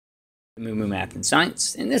Moo Math and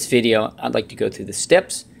Science. In this video, I'd like to go through the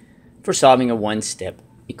steps for solving a one-step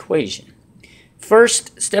equation.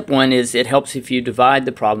 First, step one is it helps if you divide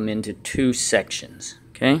the problem into two sections.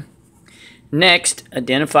 Okay. Next,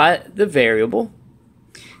 identify the variable.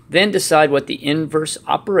 Then decide what the inverse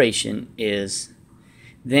operation is.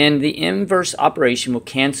 Then the inverse operation will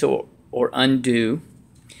cancel or undo.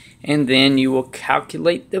 And then you will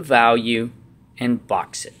calculate the value and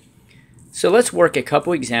box it. So let's work a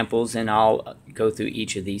couple examples and I'll go through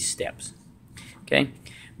each of these steps. Okay,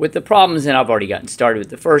 with the problems, and I've already gotten started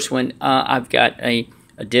with the first one, I've got a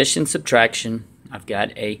addition, subtraction, I've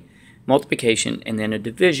got a multiplication, and then a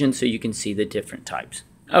division, so you can see the different types.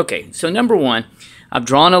 Okay, so number one, I've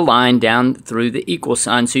drawn a line down through the equal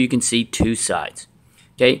sign so you can see two sides.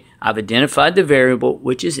 Okay, I've identified the variable,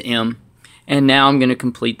 which is m, and now I'm going to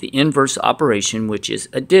complete the inverse operation, which is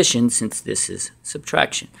addition, since this is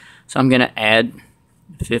subtraction. So I'm going to add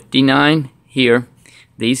 59 here.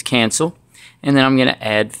 These cancel. And then I'm going to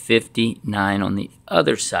add 59 on the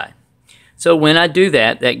other side. So when I do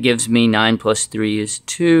that, that gives me 9 plus 3 is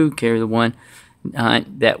 2. Carry the 1.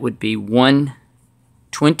 That would be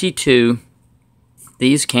 122.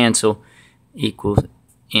 These cancel, equals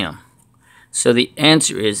m. So the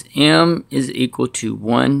answer is m is equal to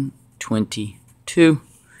 122.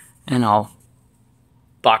 And I'll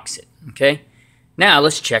box it. Okay. Now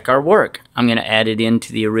let's check our work. I'm going to add it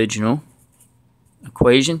into the original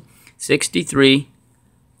equation. 63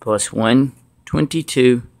 plus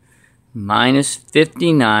 122 minus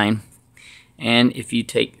 59. And if you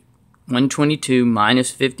take 122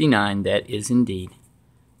 minus 59, that is indeed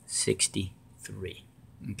 63.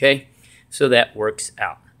 Okay, so that works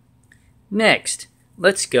out. Next,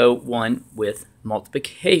 let's go one with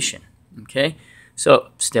multiplication. Okay,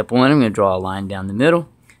 so step one, I'm going to draw a line down the middle.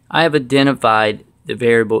 I have identified the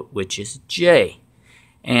variable, which is j,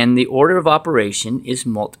 and the order of operation is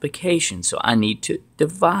multiplication, so I need to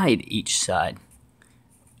divide each side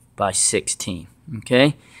by 16.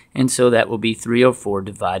 Okay, and so that will be 304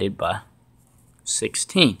 divided by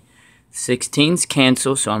 16. 16's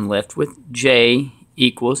cancel, so I'm left with j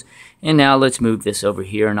equals, and now let's move this over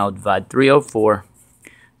here and I'll divide 304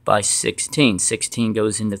 by 16. 16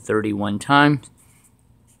 goes into 31 times.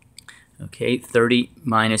 Okay, 30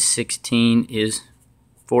 minus 16 is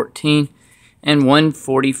 14, and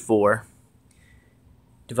 144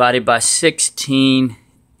 divided by 16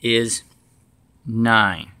 is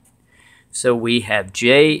 9. So we have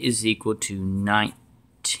j is equal to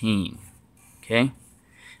 19. Okay,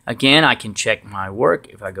 again, I can check my work.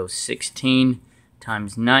 If I go 16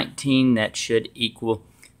 times 19, that should equal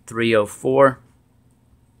 304.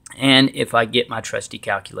 And if I get my trusty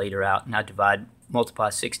calculator out and I multiply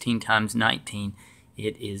 16 times 19,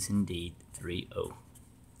 it is indeed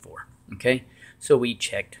 304. Okay, so we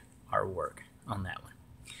checked our work on that one.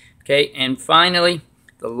 Okay, and finally,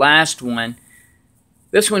 the last one.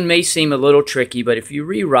 This one may seem a little tricky, but if you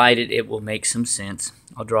rewrite it, it will make some sense.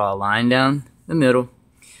 I'll draw a line down the middle.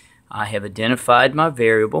 I have identified my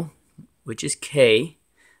variable, which is k.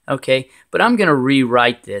 Okay, but I'm going to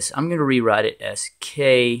rewrite this. I'm going to rewrite it as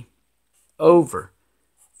k over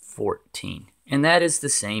 14. And that is the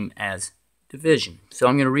same as division. So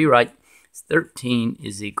I'm going to rewrite 13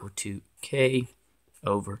 is equal to k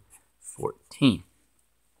over 14.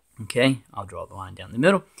 Okay, I'll draw the line down the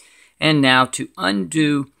middle. And now to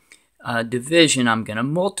undo division, I'm going to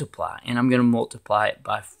multiply. And I'm going to multiply it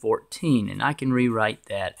by 14. And I can rewrite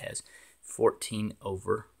that as 14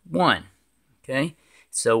 over 1. Okay,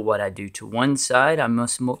 so what I do to one side, I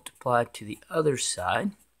must multiply to the other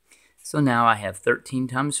side. So now I have 13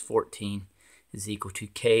 times 14 is equal to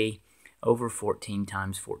k over 14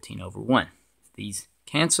 times 14 over 1. These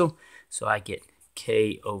cancel, so I get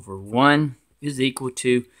k over 1 is equal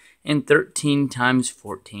to, and 13 times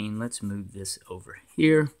 14, let's move this over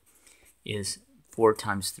here, is 4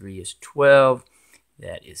 times 3 is 12.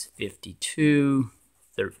 That is 52.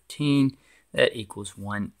 13, that equals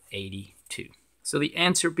 182. So the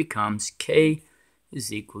answer becomes k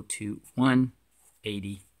is equal to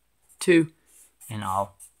 182, and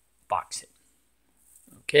I'll box it.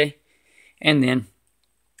 Okay, and then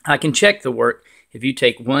I can check the work. If you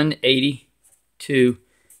take 182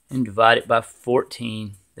 and divide it by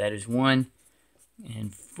 14, that is 1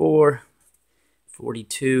 and 4,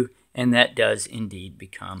 42, and that does indeed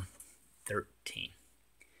become 13.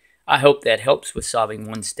 I hope that helps with solving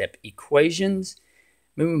one-step equations.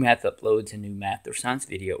 Moo Math uploads a new math or science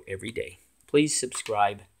video every day. Please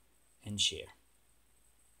subscribe and share.